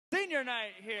senior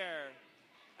night here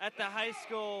at the high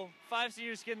school. 5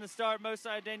 seniors getting the start.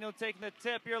 Mosai Daniel taking the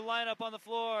tip. Your lineup on the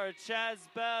floor: Chaz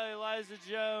Bell, Elijah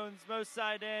Jones,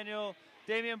 Mosai Daniel,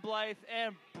 Damian Blythe,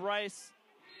 and Bryce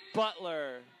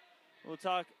Butler. We'll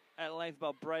talk at length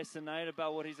about Bryce tonight,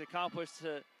 about what he's accomplished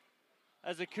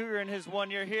as a Cougar in his 1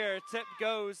 year here. Tip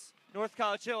goes North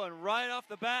College Hill, and right off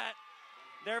the bat,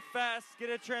 they're fast, get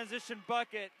a transition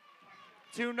bucket,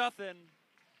 2-0.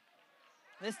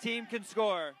 This team can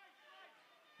score.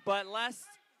 But last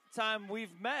time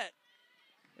we've met,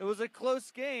 it was a close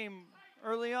game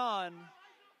early on,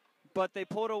 but they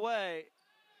pulled away.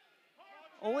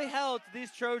 Only held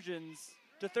these Trojans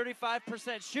to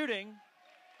 35% shooting,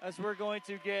 as we're going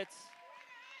to get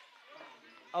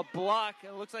a block.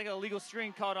 It looks like a illegal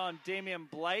screen caught on Damian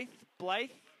Blythe,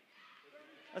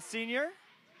 a senior.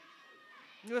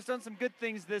 He has done some good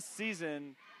things this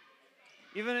season,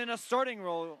 even in a starting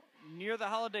role near the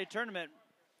holiday tournament.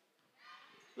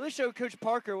 Really showed Coach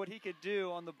Parker what he could do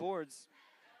on the boards.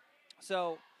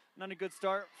 So, not a good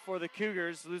start for the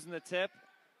Cougars, losing the tip.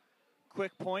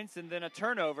 Quick points and then a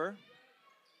turnover.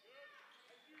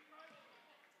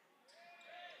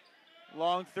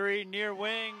 Long three, near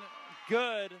wing,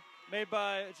 good. Made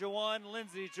by Jawan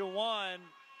Lindsay. Jawan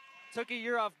took a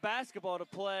year off basketball to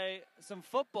play some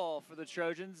football for the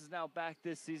Trojans. Is now back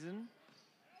this season.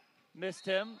 Missed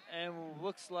him, and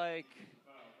looks like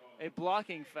a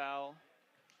blocking foul.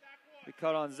 We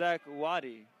caught on Zach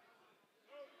Wadi.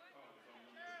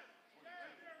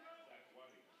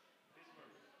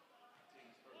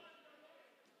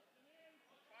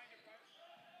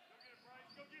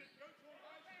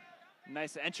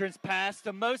 Nice entrance pass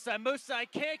to Mosai. Mosai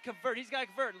can't convert. He's got to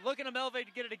convert. Looking to elevate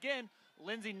to get it again.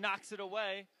 Lindsay knocks it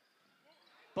away.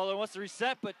 Butler wants to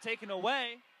reset, but taken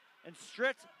away and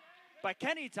stripped by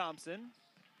Kenny Thompson.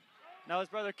 Now his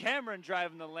brother Cameron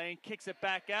driving the lane, kicks it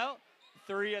back out.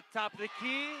 Three at the top of the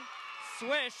key.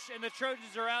 Swish, and the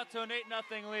Trojans are out to an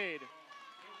 8-0 lead.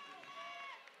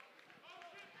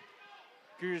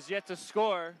 Cougars yet to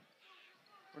score.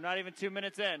 We're not even 2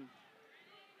 minutes in.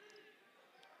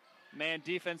 Man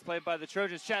defense played by the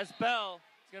Trojans. Chaz Bell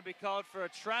is going to be called for a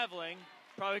traveling.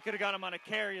 Probably could have got him on a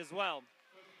carry as well.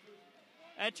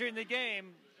 Entering the game,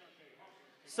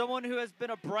 someone who has been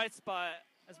a bright spot,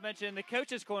 as mentioned in the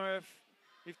coach's corner, if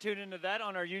you've tuned into that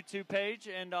on our YouTube page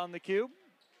and on the Cube,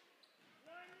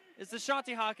 is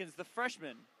Deshaunte Hawkins, the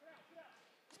freshman.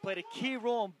 He's played a key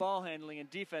role in ball handling and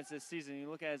defense this season. You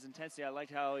look at his intensity, I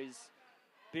liked how he's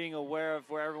being aware of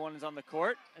where everyone is on the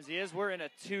court. As he is, we're in a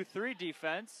 2-3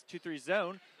 defense, 2-3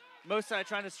 zone. Mosai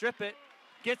trying to strip it,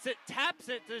 gets it, taps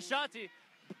it to Deshaunte.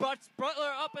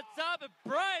 Butler up at top, and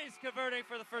Bryce converting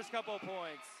for the first couple of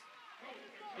points.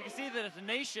 You can see the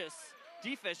tenacious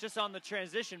defense just on the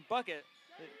transition bucket.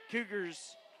 The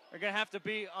Cougars are going to have to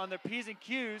be on their P's and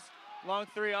Q's. Long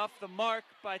three off the mark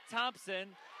by Thompson.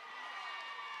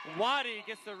 Wadi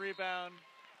gets the rebound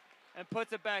and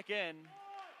puts it back in.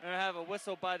 We're going to have a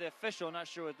whistle by the official. Not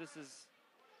sure what this is.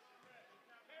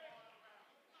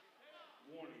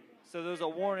 So there's a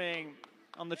warning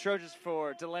on the Trojans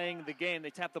for delaying the game. They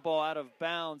tapped the ball out of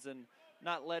bounds and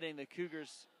not letting the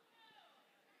Cougars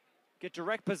get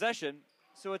direct possession.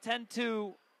 So a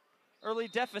 10-2 early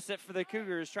deficit for the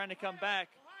Cougars, trying to come back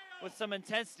with some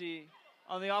intensity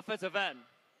on the offensive end.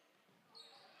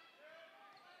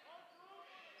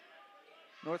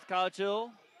 North College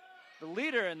Hill, the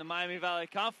leader in the Miami Valley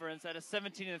Conference, at a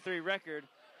 17-3 record,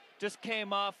 just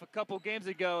came off a couple games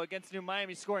ago against New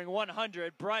Miami, scoring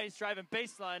 100. Bryce driving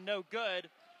baseline, no good.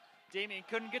 Damian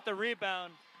couldn't get the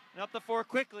rebound. And up the floor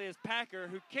quickly is Packer,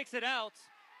 who kicks it out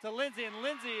to Lindsay, and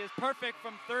Lindsay is perfect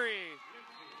from three.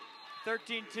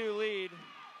 13-2 lead.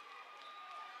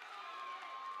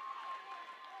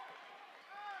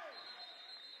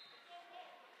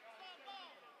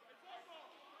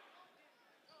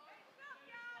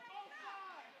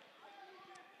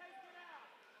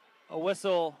 A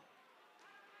whistle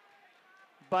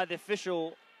by the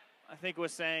official, I think,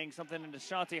 was saying something to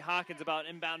Deshaunte Hawkins about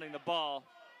inbounding the ball.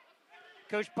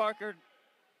 Coach Parker,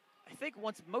 I think,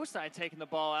 wants Mosai taking the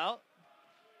ball out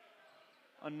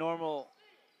on normal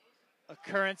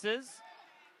occurrences.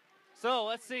 So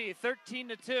let's see,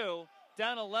 13-2,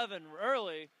 down 11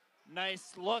 early.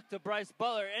 Nice look to Bryce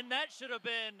Butler, and that should have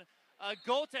been a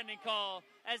goaltending call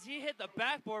as he hit the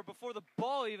backboard before the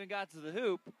ball even got to the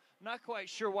hoop. Not quite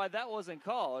sure why that wasn't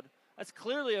called. That's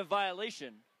clearly a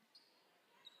violation.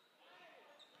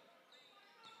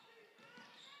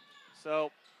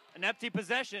 So, an empty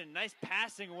possession. Nice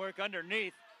passing work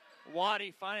underneath.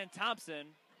 Wadi finding Thompson.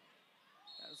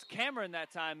 That was Cameron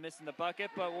that time missing the bucket,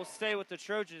 but we'll stay with the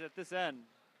Trojans at this end.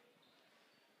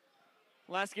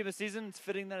 Last game of the season, it's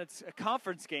fitting that it's a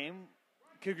conference game.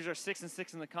 Cougars are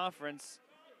 6-6 in the conference,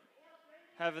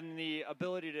 having the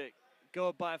ability to go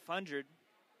up by 500.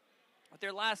 But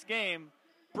their last game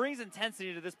brings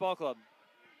intensity to this ball club.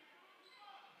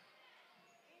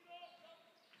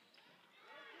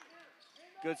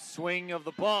 Good swing of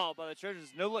the ball by the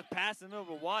Trojans. No look pass in the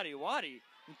middle of Waddy. Waddy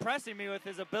impressing me with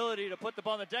his ability to put the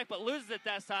ball on the deck, but loses it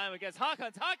that time against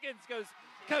Hawkins. Hawkins goes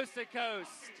coast to coast.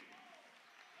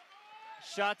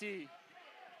 Shati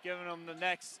giving them the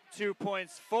next 2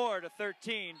 points,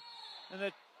 4-13.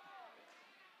 And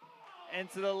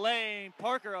into the lane.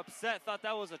 Parker upset, thought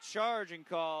that was a charging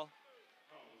call.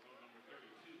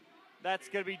 That's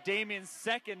going to be Damien's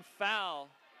second foul.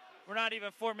 We're not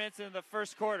even 4 minutes into the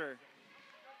first quarter.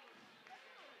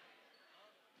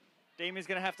 Damien's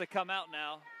going to have to come out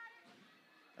now,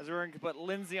 as we're going to put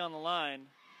Lindsay on the line.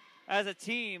 As a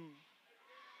team,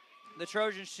 the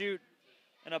Trojans shoot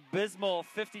an abysmal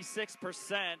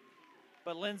 56%,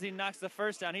 but Lindsay knocks the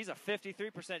first down. He's a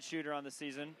 53% shooter on the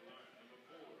season.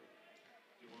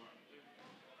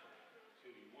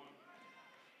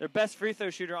 Their best free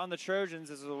throw shooter on the Trojans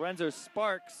is Lorenzo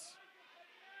Sparks.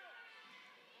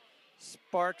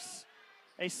 Sparks,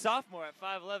 a sophomore at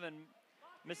 5'11",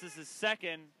 misses his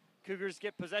second. Cougars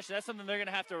get possession. That's something they're going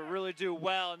to have to really do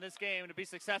well in this game to be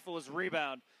successful is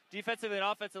rebound. Defensively and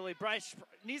offensively, Bryce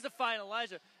needs to find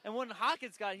Elijah. And when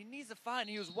Hawkins got it, he needs to find.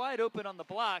 He was wide open on the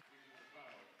block.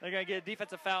 They're going to get a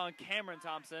defensive foul on Cameron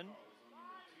Thompson.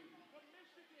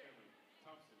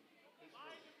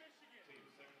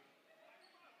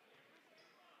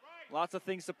 Lots of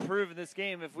things to prove in this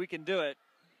game if we can do it.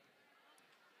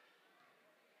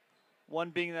 One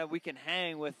being that we can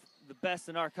hang with the best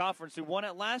in our conference who won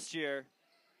it last year.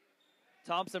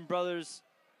 Thompson brothers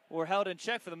were held in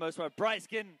check for the most part. Bryce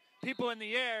getting people in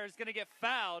the air is going to get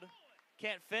fouled.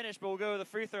 Can't finish, but we'll go to the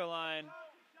free throw line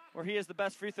where he is the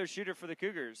best free throw shooter for the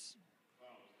Cougars.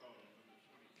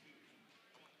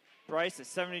 Bryce is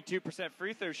 72%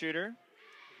 free throw shooter.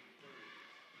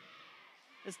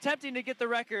 It's tempting to get the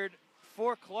record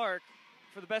for Clark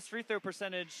for the best free throw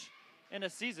percentage in a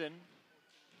season.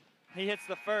 He hits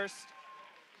the first.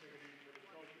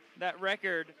 That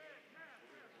record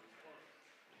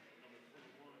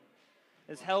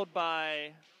is held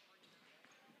by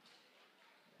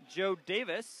Joe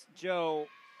Davis. Joe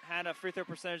had a free throw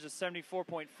percentage of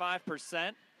 74.5%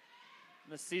 in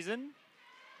the season.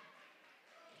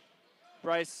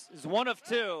 Bryce is 1 of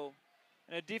 2,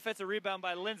 and a defensive rebound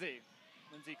by Lindsay.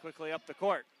 Lindsay quickly up the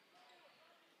court.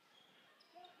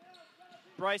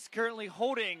 Bryce currently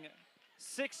holding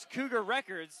 6 Cougar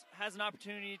records, has an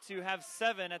opportunity to have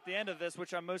 7 at the end of this,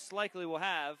 which I most likely will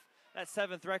have. That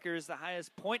 7th record is the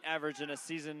highest point average in a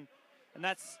season, and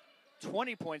that's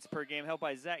 20 points per game, held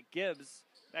by Zach Gibbs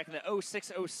back in the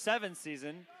 06-07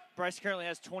 season. Bryce currently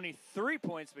has 23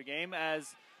 points per game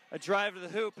as a drive to the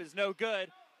hoop is no good.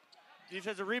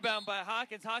 Defensive rebound by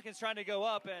Hawkins. Hawkins trying to go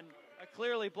up, and a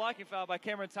clearly blocking foul by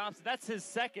Cameron Thompson. That's his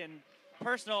second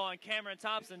personal on Cameron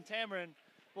Thompson. Cameron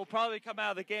will probably come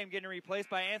out of the game getting replaced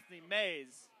by Anthony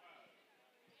Mays.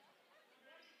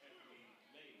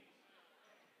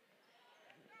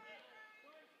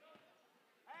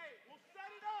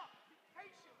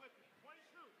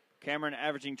 Cameron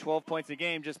averaging 12 points a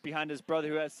game, just behind his brother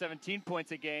who has 17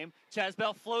 points a game. Chaz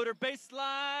Bell floater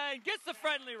baseline, gets the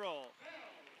friendly roll.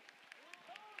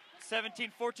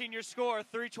 17-14 your score,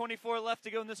 3:24 left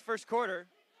to go in this first quarter.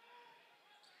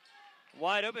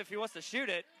 Wide open if he wants to shoot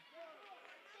it.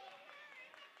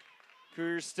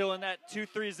 Cougars still in that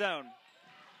 2-3 zone.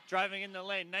 Driving in the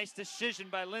lane, nice decision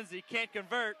by Lindsay, can't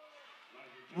convert.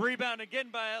 Rebound again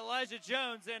by Elijah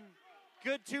Jones, and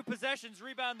good 2 possessions,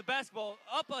 rebound the basketball.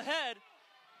 Up ahead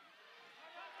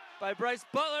by Bryce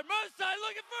Butler. Mosai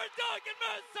looking for a dunk, and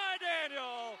Mosai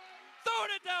Daniel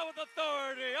throwing it down with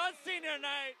authority on senior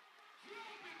night.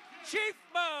 Chief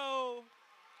Mo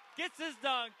gets his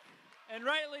dunk, and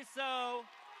rightly so.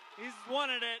 He's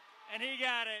wanted it, and he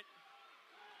got it.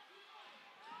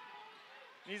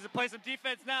 Needs to play some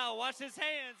defense now. Watch his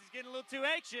hands. He's getting a little too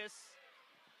anxious.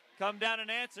 Come down and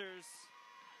answers.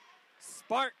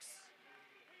 Sparks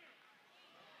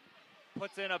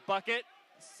puts in a bucket.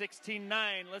 16-9.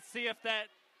 Let's see if that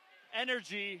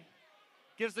energy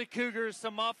gives the Cougars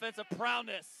some offensive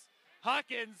prowess.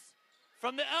 Hawkins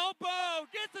from the elbow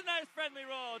gets a nice friendly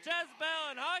roll. Jazz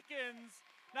Bell and Hawkins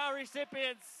now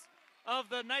recipients of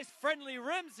the nice friendly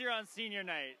rims here on senior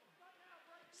night.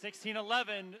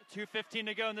 16-11, 2:15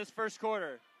 to go in this first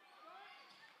quarter.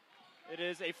 It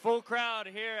is a full crowd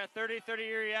here at 3030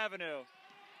 Erie Avenue.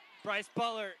 Bryce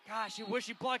Butler, gosh, you wish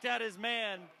he blocked out his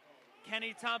man.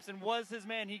 Kenny Thompson was his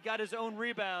man. He got his own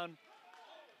rebound.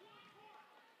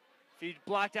 If he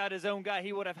blocked out his own guy,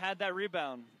 he would have had that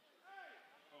rebound.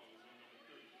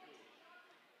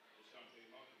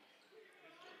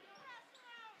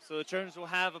 So the Trojans will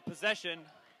have a possession.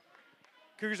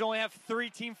 Cougars only have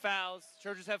 3 team fouls.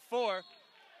 Trojans have 4.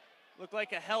 Looked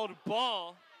like a held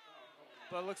ball,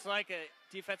 but looks like a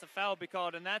defensive foul will be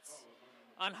called, and that's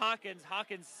on Hawkins.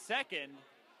 Hawkins' second.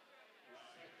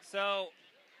 So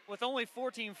with only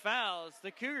 14 fouls,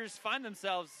 the Cougars find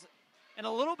themselves in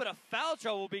a little bit of foul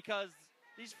trouble because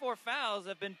these 4 fouls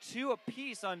have been 2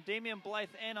 apiece on Damian Blythe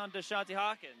and on Deshaunte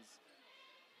Hawkins.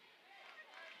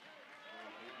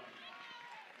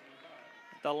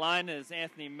 The line is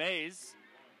Anthony Mays.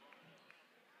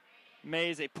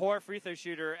 Mays, a poor free throw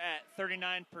shooter at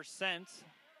 39%.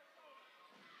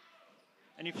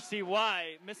 And you can see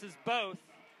why. Misses both.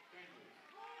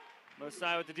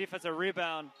 Mosai with the defensive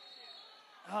rebound.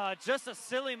 Just a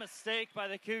silly mistake by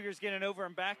the Cougars getting an over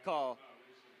and back call.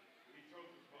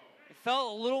 It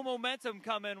felt a little momentum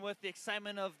coming with the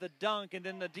excitement of the dunk, and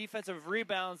then the defensive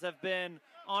rebounds have been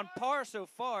on par so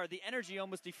far. The energy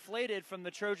almost deflated from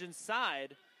the Trojans'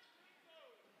 side.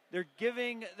 They're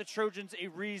giving the Trojans a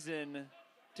reason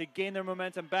to gain their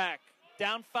momentum back.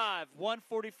 Down 5,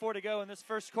 1:44 to go in this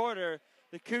first quarter.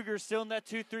 The Cougars still in that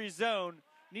 2-3 zone.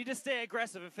 Need to stay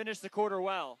aggressive and finish the quarter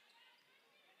well.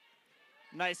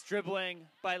 Nice dribbling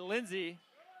by Lindsay.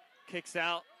 Kicks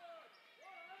out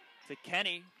to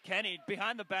Kenny. Kenny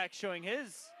behind the back showing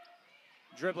his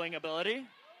dribbling ability.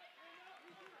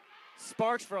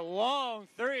 Sparks for a long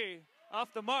 3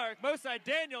 off the mark. Mosai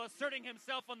Daniel asserting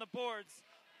himself on the boards.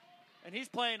 And he's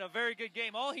playing a very good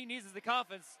game. All he needs is the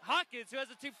confidence. Hawkins, who has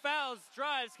the 2 fouls,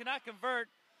 drives, cannot convert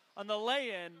on the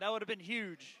lay-in. That would have been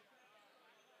huge.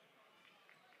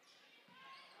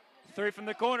 3 from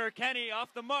the corner. Kenny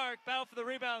off the mark. Battle for the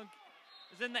rebound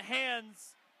is in the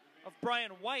hands of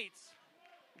Brian White.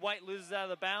 White loses out of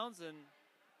the bounds, and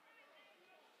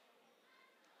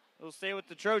it'll stay with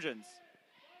the Trojans.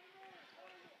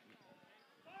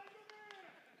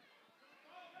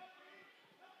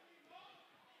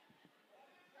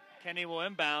 Kenny will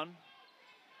inbound.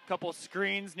 Couple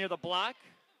screens near the block.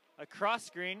 A cross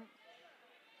screen.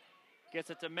 Gets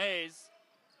it to Mays.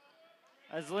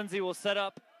 As Lindsay will set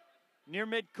up near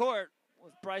midcourt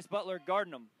with Bryce Butler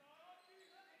guarding him.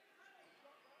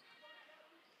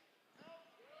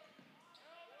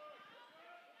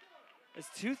 This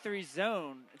 2-3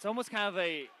 zone, it's almost kind of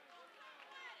a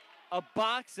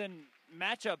box and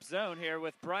matchup zone here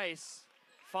with Bryce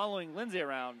following Lindsay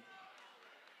around.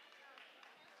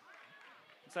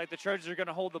 Looks like the Trojans are going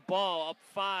to hold the ball up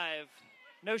 5.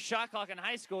 No shot clock in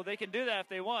high school. They can do that if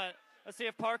they want. Let's see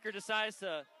if Parker decides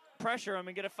to pressure him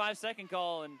and get a 5-second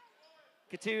call and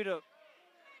continue to,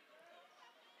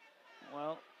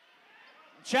 well,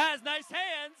 Chaz, nice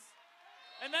hands,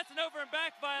 and that's an over and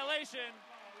back violation.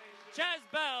 Chaz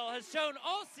Bell has shown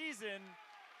all season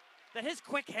that his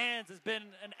quick hands has been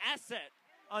an asset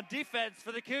on defense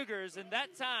for the Cougars, and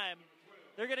that time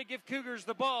they're going to give Cougars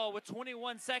the ball with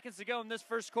 21 seconds to go in this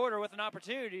first quarter with an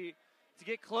opportunity to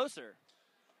get closer.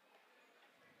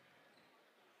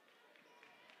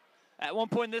 At one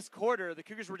point in this quarter, the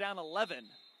Cougars were down 11.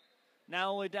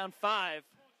 Now only down 5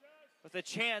 with a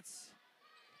chance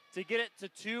to get it to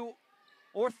 2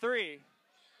 or 3.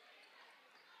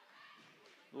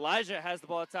 Elijah has the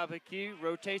ball at the top of the key,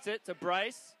 rotates it to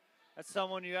Bryce. That's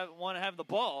someone you want to have the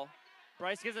ball.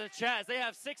 Bryce gives it to Chaz. They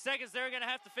have 6 seconds. They're going to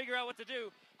have to figure out what to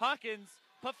do. Hawkins,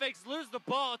 pump fakes, lose the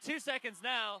ball. 2 seconds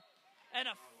now. And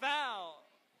a foul.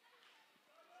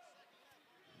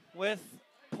 With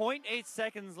 0.8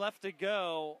 seconds left to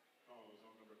go.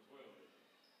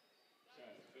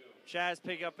 Chaz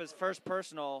picking up his first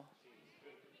personal.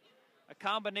 A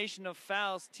combination of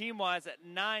fouls team-wise at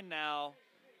 9 now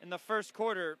in the first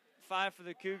quarter. 5 for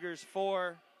the Cougars,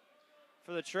 4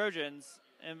 for the Trojans.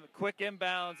 And quick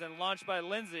inbounds and launched by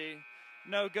Lindsay.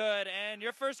 No good. And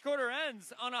your first quarter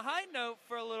ends on a high note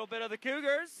for a little bit of the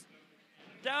Cougars.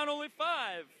 Down only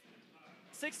 5.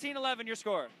 16-11 your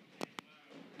score.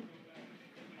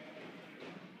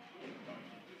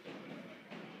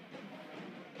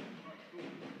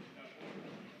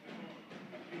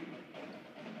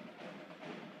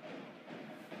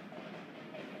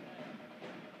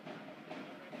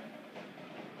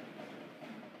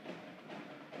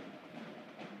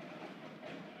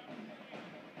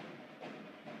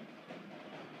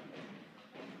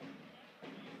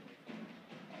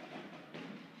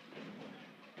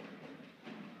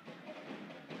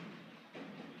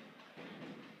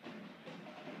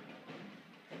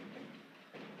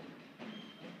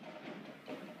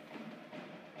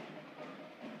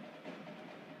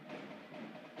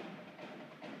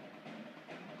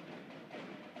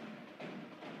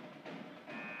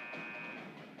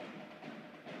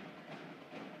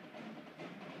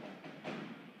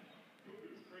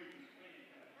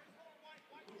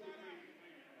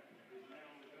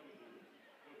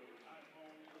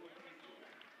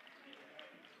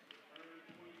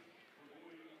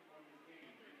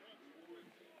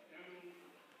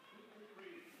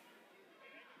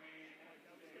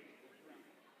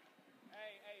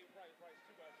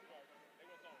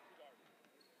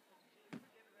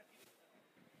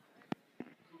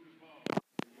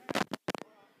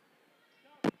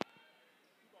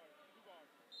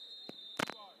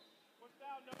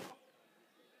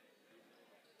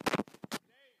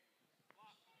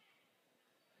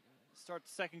 Start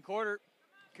the second quarter.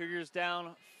 Cougars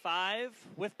down 5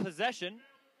 with possession.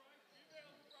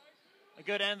 A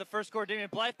good end of the first quarter. Damian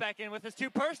Blythe back in with his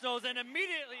 2 personals, and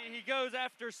immediately he goes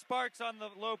after Sparks on the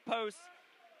low post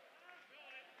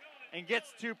and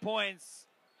gets 2 points.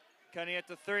 Cutting it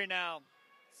to 3 now,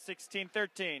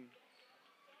 16-13.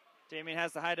 Damian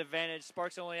has the height advantage.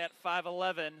 Sparks only at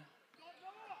 5'11".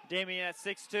 Damian at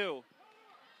 6'2".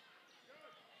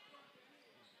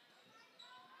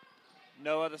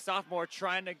 Noah, the sophomore,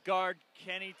 trying to guard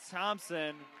Kenny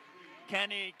Thompson.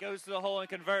 Kenny goes to the hole and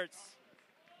converts.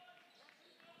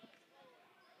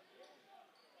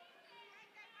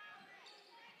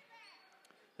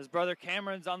 His brother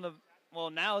Cameron's on the, well,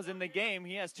 now is in the game.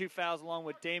 He has 2 fouls along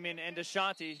with Damian and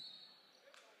Deshanti.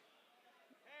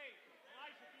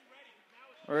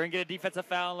 We're going to get a defensive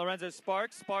foul on Lorenzo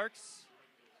Sparks. Sparks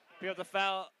pick up the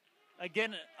foul.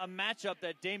 Again, a matchup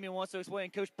that Damian wants to explain.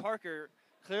 Coach Parker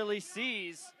clearly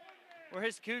sees where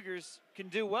his Cougars can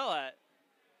do well at.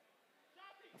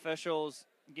 Officials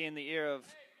gain the ear of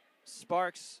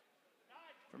Sparks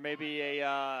for maybe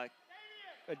a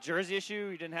jersey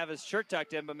issue. He didn't have his shirt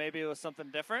tucked in, but maybe it was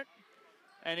something different.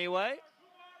 Anyway,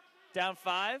 down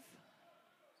 5.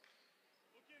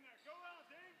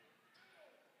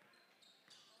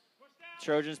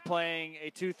 Trojans playing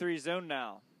a 2-3 zone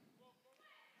now.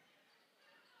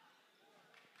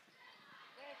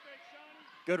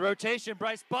 Good rotation.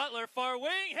 Bryce Butler, far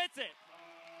wing, hits it.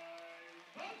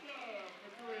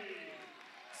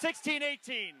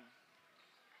 16-18.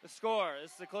 The score.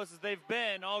 This is the closest they've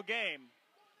been all game.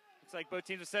 Looks like both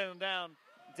teams are setting them down.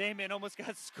 Damian almost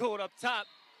got schooled up top.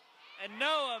 And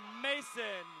Noah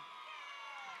Mason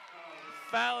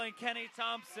fouling Kenny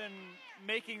Thompson,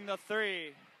 making the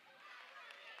 3.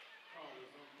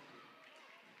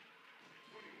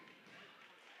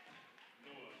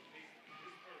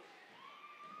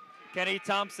 Kenny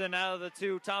Thompson, out of the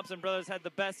 2 Thompson brothers, had the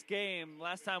best game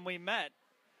last time we met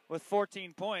with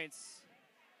 14 points.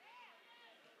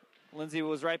 Lindsey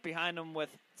was right behind him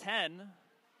with 10.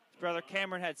 His brother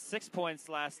Cameron had 6 points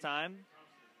last time.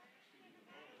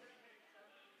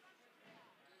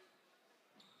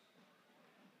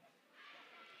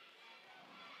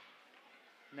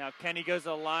 Now Kenny goes to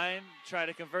the line, try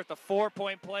to convert the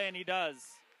 4-point play, and he does.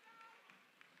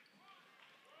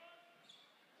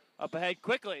 Up ahead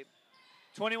quickly.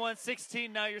 21-16,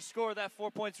 now your score. That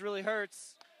 4 points really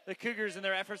hurts the Cougars in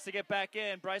their efforts to get back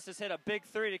in. Bryce has hit a big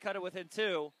 3 to cut it within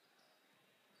 2.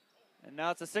 And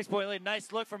now it's a 6-point lead.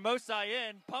 Nice look from Mosai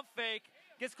in. Pump fake.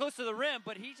 Gets close to the rim,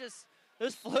 but he just,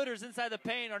 those floaters inside the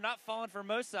paint are not falling for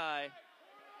Mosai.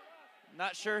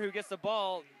 Not sure who gets the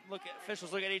ball.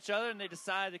 Officials look at each other, and they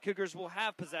decide the Cougars will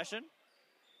have possession.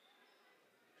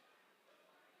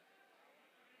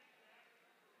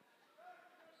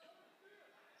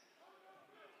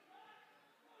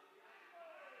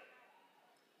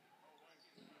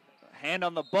 Hand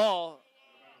on the ball.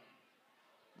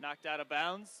 Knocked out of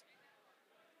bounds.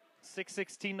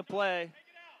 6:16 to play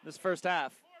this first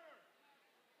half.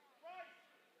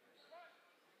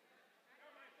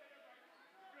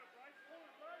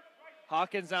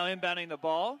 Hawkins now inbounding the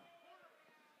ball.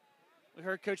 We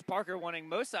heard Coach Parker wanting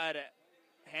Mosai to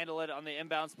handle it on the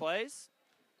inbounds plays.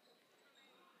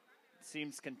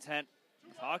 Seems content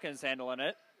with Hawkins handling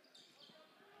it.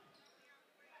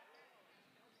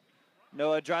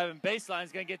 Noah driving baseline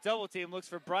is going to get double team. Looks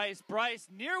for Bryce. Bryce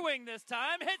near wing this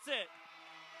time. Hits it.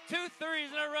 2 threes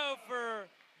in a row for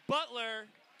Butler.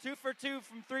 2 for 2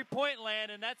 from three-point land,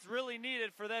 and that's really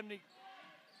needed for them to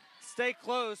stay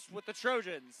close with the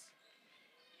Trojans.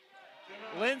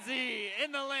 Lindsey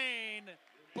in the lane.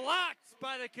 Blocked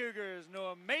by the Cougars.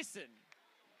 Noah Mason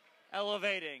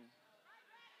elevating.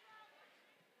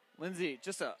 Lindsey,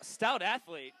 just a stout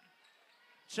athlete.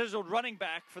 Chiseled running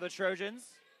back for the Trojans.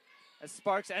 As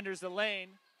Sparks enters the lane.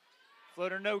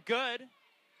 Floater no good.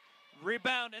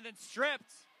 Rebound and then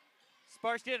stripped.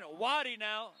 Sparks getting waddy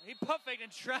now. He pump faked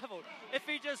and traveled. If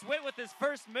he just went with his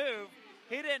first move,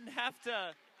 he didn't have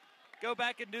to go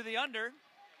back and do the under.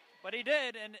 But he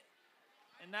did, and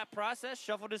in that process,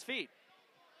 shuffled his feet.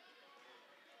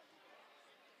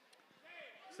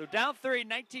 So down 3,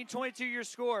 19-22 your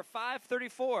score.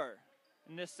 5:34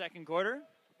 in this second quarter.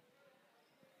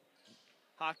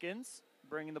 Hawkins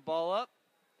bringing the ball up.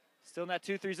 Still in that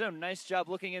 2-3 zone. Nice job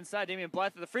looking inside. Damian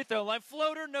Blythe at the free throw line.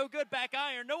 Floater, no good. Back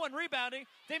iron. No one rebounding.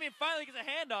 Damian finally gets a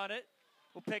hand on it.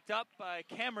 Well, picked up by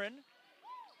Cameron.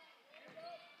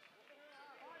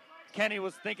 Kenny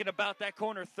was thinking about that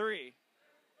corner 3.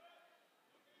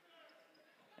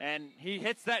 And he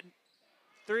hits that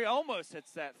 3, almost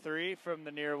hits that 3 from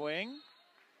the near wing.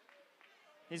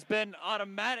 He's been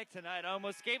automatic tonight.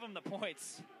 Almost gave him the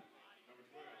points.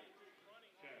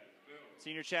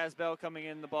 Senior Chaz Bell coming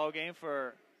in the ball game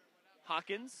for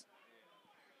Hawkins.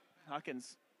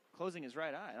 Hawkins closing his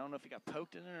right eye. I don't know if he got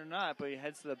poked in it or not, but he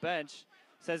heads to the bench.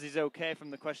 Says he's okay from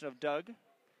the question of Doug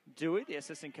Dewey, the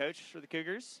assistant coach for the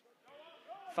Cougars.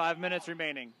 5 minutes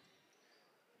remaining.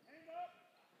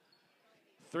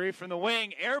 3 from the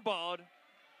wing, airballed.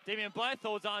 Damian Blythe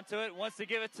holds on to it, wants to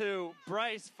give it to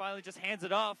Bryce, finally just hands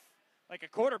it off like a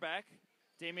quarterback.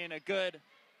 Damian, a good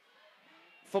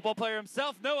football player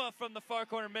himself. Noah from the far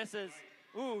corner misses.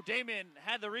 Ooh, Damian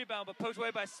had the rebound, but poked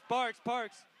away by Sparks.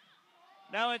 Parks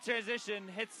now in transition,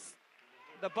 hits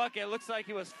the bucket. Looks like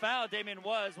he was fouled. Damian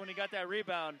was when he got that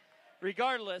rebound.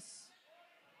 Regardless,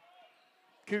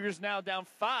 Cougars now down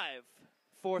 5.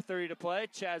 4:30 to play.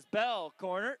 Chaz Bell,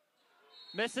 corner.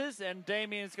 Misses, and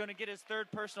Damian's going to get his third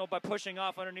personal by pushing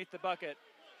off underneath the bucket.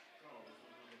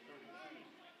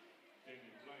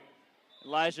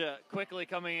 Elijah quickly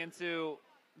coming into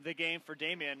the game for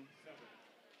Damian.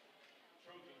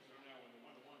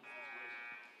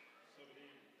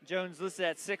 Jones listed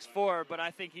at 6'4", but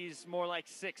I think he's more like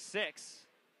 6'6".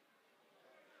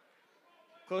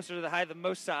 Closer to the height of the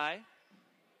Mosai.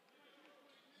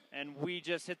 And we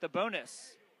just hit the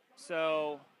bonus.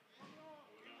 So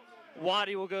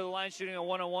Waddy will go to the line shooting a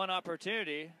one-on-one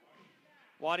opportunity.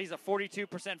 Waddy's a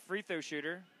 42% free throw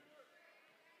shooter.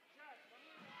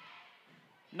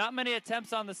 Not many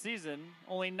attempts on the season,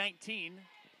 only 19.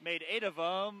 Made 8 of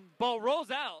them. Ball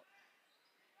rolls out.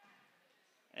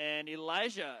 And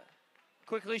Elijah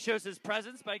quickly shows his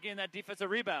presence by getting that defensive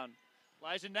rebound.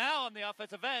 Elijah now on the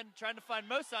offensive end, trying to find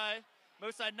Mosai.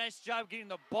 Mosai, nice job getting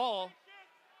the ball.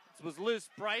 This was loose.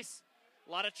 Bryce,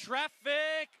 a lot of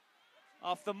traffic.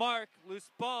 Off the mark, loose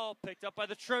ball, picked up by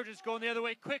the Trojans, going the other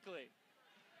way quickly.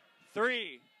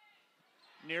 3,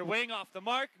 near wing, off the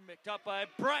mark, picked up by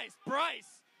Bryce.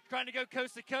 Bryce, trying to go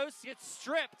coast to coast, gets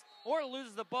stripped, or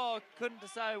loses the ball, couldn't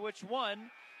decide which one.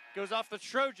 Goes off the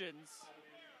Trojans.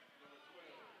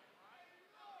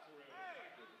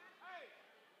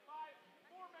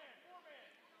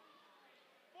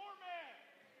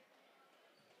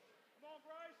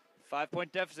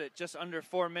 Five-point deficit, just under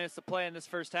 4 minutes to play in this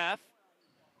first half.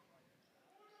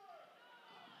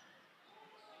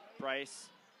 Bryce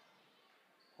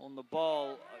holding the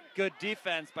ball. Good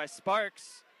defense by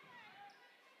Sparks.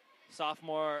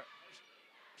 Sophomore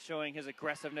showing his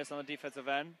aggressiveness on the defensive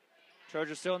end.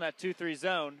 Trojans still in that 2-3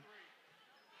 zone.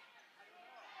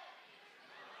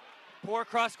 Poor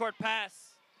cross-court pass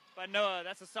by Noah.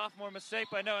 That's a sophomore mistake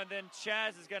by Noah. And then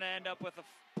Chaz is going to end up with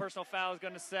a personal foul. Is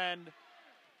going to send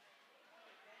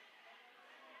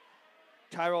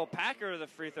Tyrell Packer to the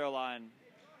free throw line.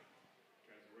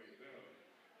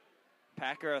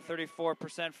 Packer, a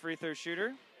 34% free throw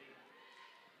shooter.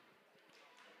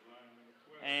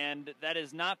 And that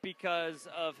is not because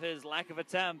of his lack of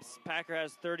attempts. Packer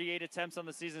has 38 attempts on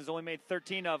the season. He's only made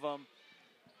 13 of them.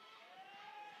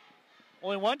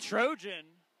 Only one Trojan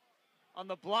on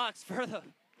the blocks for the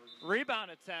rebound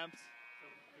attempt.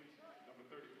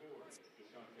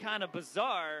 It's kind of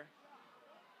bizarre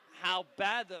how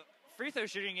bad the free throw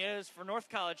shooting is for North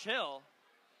College Hill.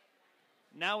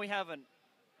 Now we have an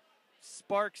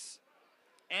Sparks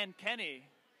and Kenny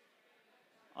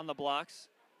on the blocks,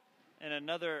 and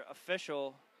another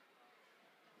official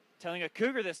telling a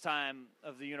Cougar this time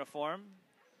of the uniform.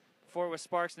 Before it was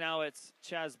Sparks, now it's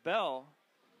Chaz Bell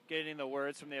getting the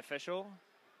words from the official.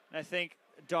 And I think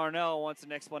Darnell wants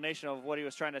an explanation of what he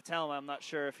was trying to tell him. I'm not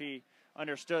sure if he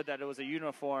understood that it was a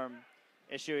uniform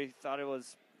issue. He thought it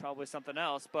was probably something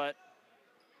else, but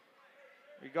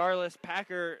regardless,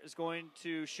 Packer is going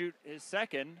to shoot his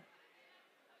second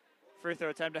free throw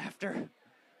attempt after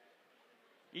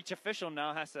each official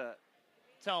now has to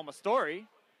tell him a story.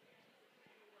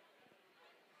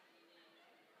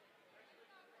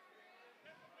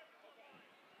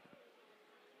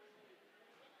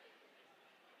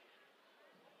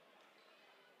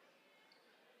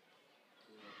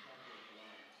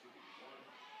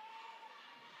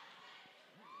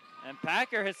 And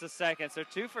Packer hits the second, so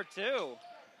 2 for 2.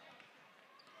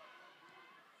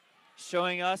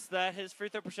 Showing us that his free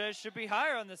throw percentage should be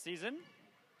higher on this season.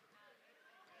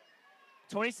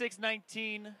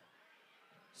 26-19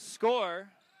 score.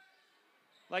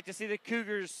 Like to see the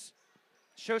Cougars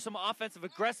show some offensive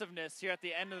aggressiveness here at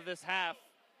the end of this half.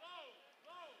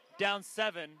 Down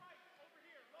 7,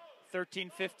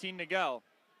 13-15 to go.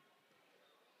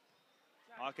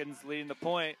 Hawkins leading the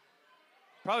point.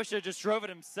 Probably should have just drove it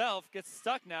himself. Gets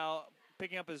stuck now,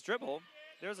 picking up his dribble.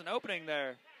 There's an opening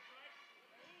there.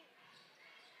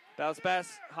 Bounce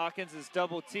pass, Hawkins is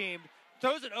double teamed.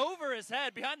 Throws it over his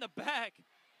head, behind the back.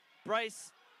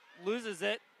 Bryce loses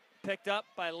it, picked up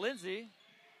by Lindsay.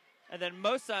 And then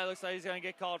Mosai looks like he's going to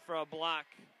get called for a block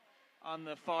on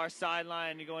the far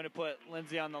sideline. You're going to put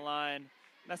Lindsay on the line.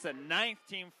 That's a 9th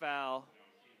team foul.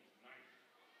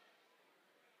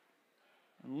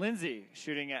 And Lindsay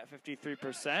shooting at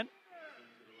 53%.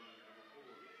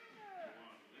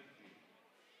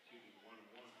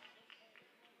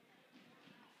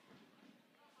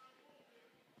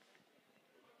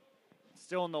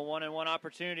 Still in the 1-and-1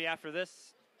 opportunity after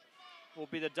this will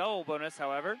be the double bonus,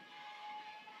 however.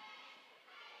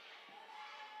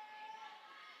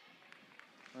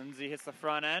 Lindsay hits the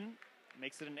front end,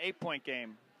 makes it an 8-point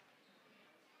game.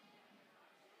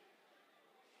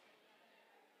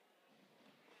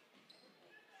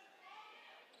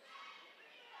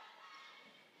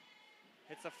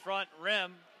 Hits the front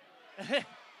rim.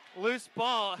 Loose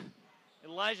ball.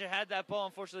 Elijah had that ball,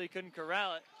 unfortunately couldn't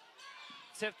corral it.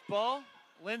 Tipped ball.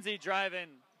 Lindsay driving.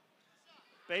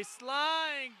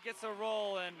 Baseline gets a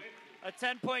roll, and a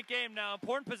 10-point game now.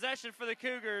 Important possession for the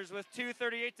Cougars with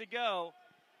 2:38 to go.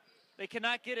 They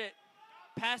cannot get it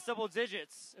past double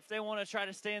digits if they want to try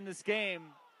to stay in this game.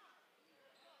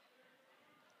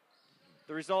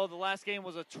 The result of the last game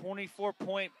was a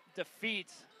 24-point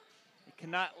defeat. You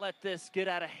cannot let this get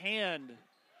out of hand.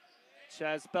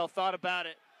 Chaz Bell thought about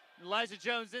it. Elijah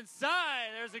Jones inside.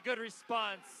 There's a good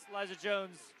response. Elijah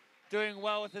Jones doing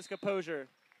well with his composure.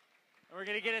 And we're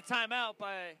going to get a timeout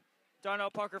by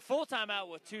Darnell Parker. Full timeout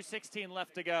with 2:16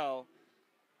 left to go.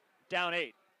 Down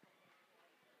 8.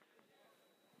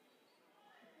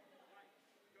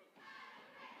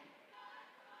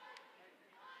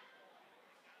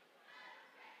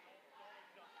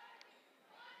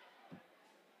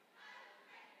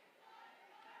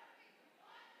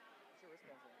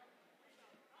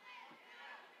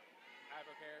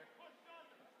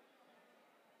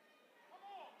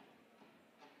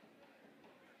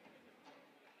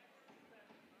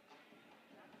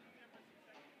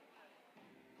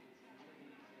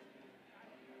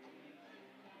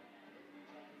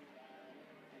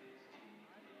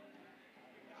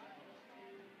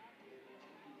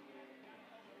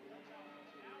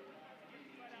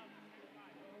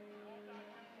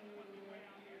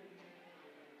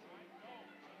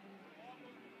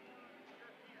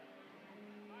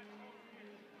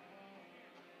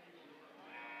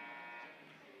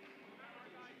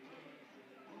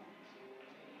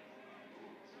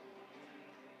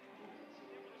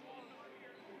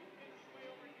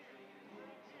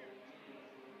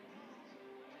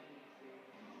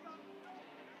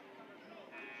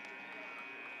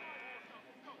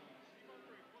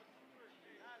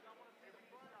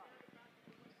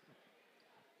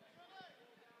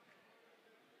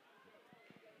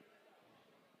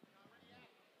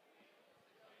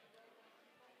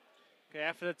 Okay,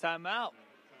 after the timeout,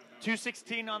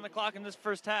 2:16 on the clock in this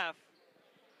first half.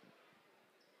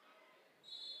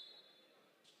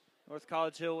 North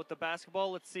College Hill with the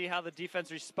basketball. Let's see how the defense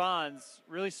responds.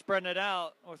 Really spreading it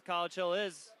out. North College Hill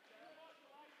is.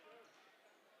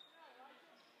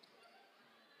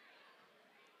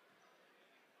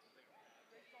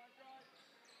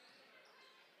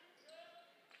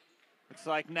 Looks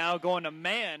like now going to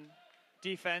man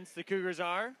defense, the Cougars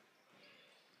are.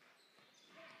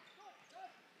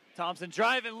 Thompson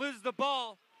driving, loses the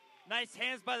ball. Nice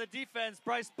hands by the defense.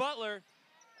 Bryce Butler.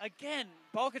 Again,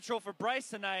 ball control for Bryce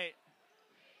tonight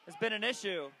has been an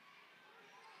issue.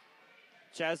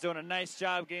 Chaz doing a nice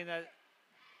job getting that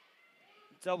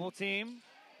double team.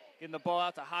 Getting the ball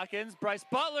out to Hawkins. Bryce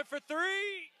Butler for 3.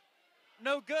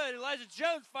 No good. Elijah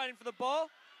Jones fighting for the ball.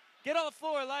 Get on the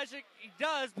floor, Elijah. He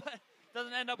does, but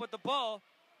doesn't end up with the ball.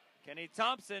 Kenny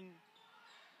Thompson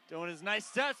doing his nice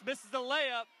steps. Misses the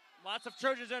layup. Lots of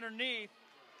Trojans underneath.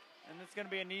 And it's going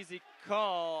to be an easy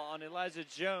call on Elijah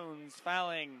Jones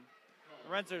fouling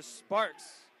Lorenzo Sparks.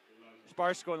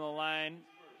 Sparks going to the line.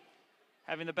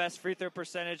 Having the best free throw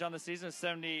percentage on the season is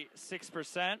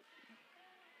 76%.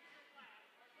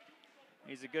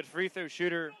 He's a good free throw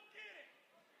shooter.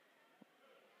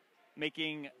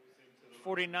 Making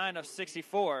 49 of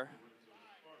 64.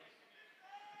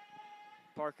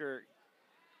 Parker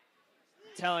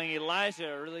telling Elijah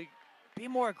to really be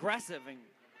more aggressive and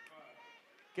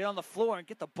get on the floor and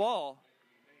get the ball.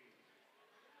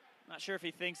 Not sure if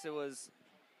he thinks it was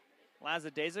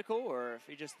lackadaisical or if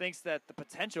he just thinks that the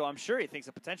potential, I'm sure he thinks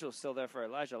the potential is still there for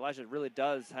Elijah. Elijah really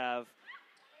does have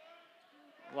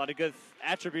a lot of good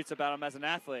attributes about him as an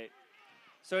athlete.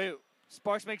 So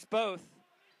Sparks makes both.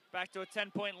 Back to a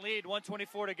 10-point lead,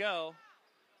 1:24 to go.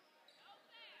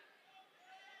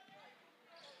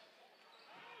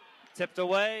 Tipped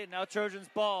away, now Trojans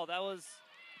ball. That was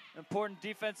an important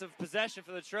defensive possession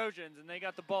for the Trojans, and they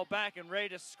got the ball back and ready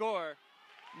to score.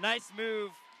 Nice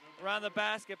move around the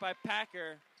basket by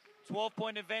Packer.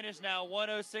 12-point advantage now,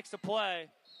 1:06 to play.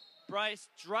 Bryce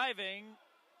driving.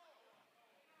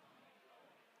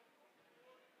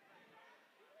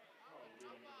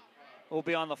 Will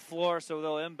be on the floor, so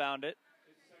they'll inbound it.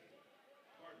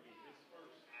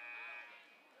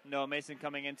 Noah Mason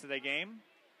coming into the game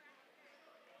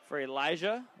for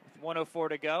Elijah with 1:04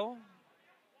 to go.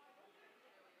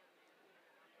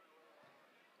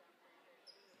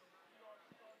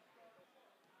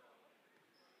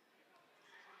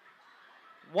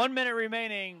 One minute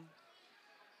remaining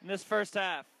in this first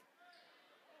half.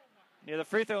 Near the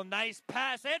free throw, nice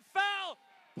pass and foul!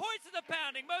 Points of the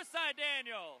pounding, Mosai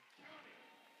Daniel.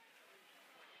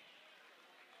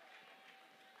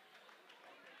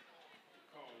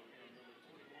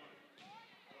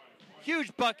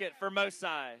 Huge bucket for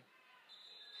Mosai.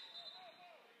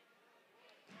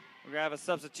 We're gonna have a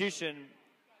substitution.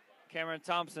 Cameron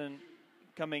Thompson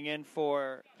coming in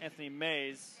for Anthony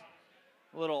Mays.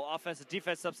 A little offensive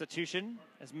defense substitution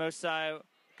as Mosai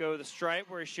go the stripe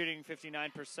where he's shooting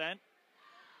 59%.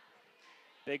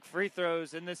 Big free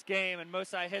throws in this game and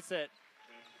Mosai hits it.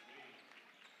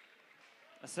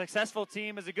 A successful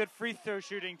team is a good free throw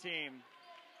shooting team.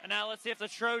 And now let's see if the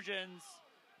Trojans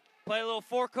play a little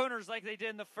four corners like they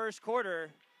did in the first quarter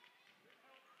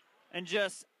and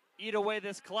just eat away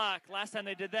this clock. Last time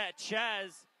they did that,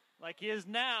 Chaz, like he is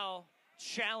now,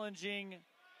 challenging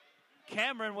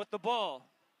Cameron with the ball.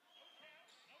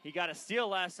 He got a steal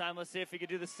last time. Let's see if he could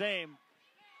do the same.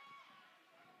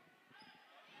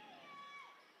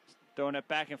 Throwing it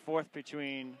back and forth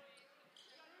between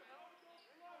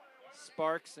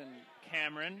Sparks and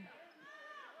Cameron.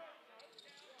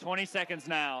 20 seconds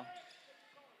now.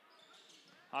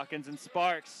 Hawkins and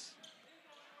Sparks.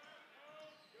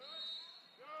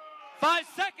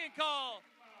 5-second call.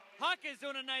 Hawkins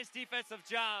doing a nice defensive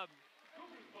job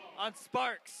on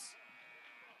Sparks.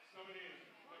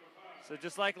 So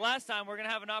just like last time, we're going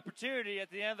to have an opportunity at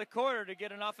the end of the quarter to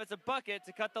get an offensive bucket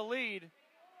to cut the lead.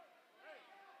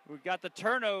 We've got the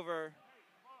turnover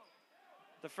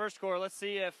the first quarter. Let's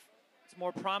see if it's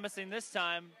more promising this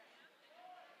time.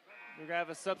 We're going to have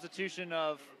a substitution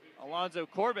of Alonzo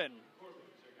Corbin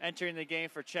entering the game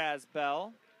for Chaz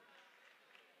Bell.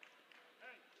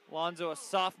 Alonzo, a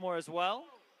sophomore as well,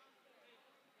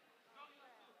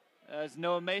 as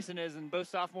Noah Mason is, and both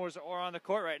sophomores are on the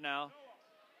court right now.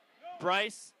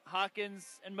 Bryce,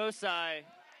 Hawkins, and Mosai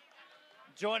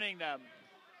joining them.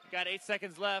 Got 8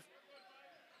 seconds left.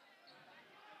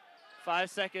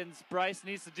 5 seconds. Bryce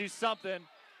needs to do something.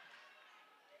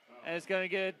 And it's going to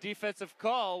get a defensive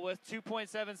call with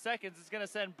 2.7 seconds. It's going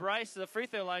to send Bryce to the free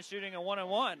throw line shooting a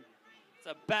 1-on-1. It's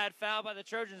a bad foul by the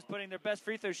Trojans, putting their best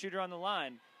free throw shooter on the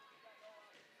line.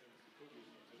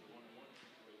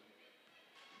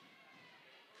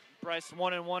 Bryce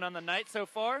 1-and-1 on the night so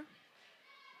far.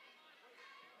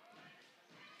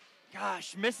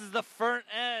 Gosh, misses the front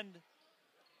end.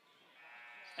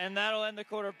 And that'll end the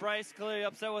quarter. Bryce clearly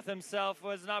upset with himself.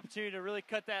 Was an opportunity to really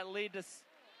cut that lead to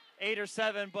 8 or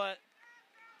 7, but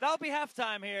that'll be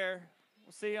halftime here.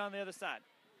 We'll see you on the other side.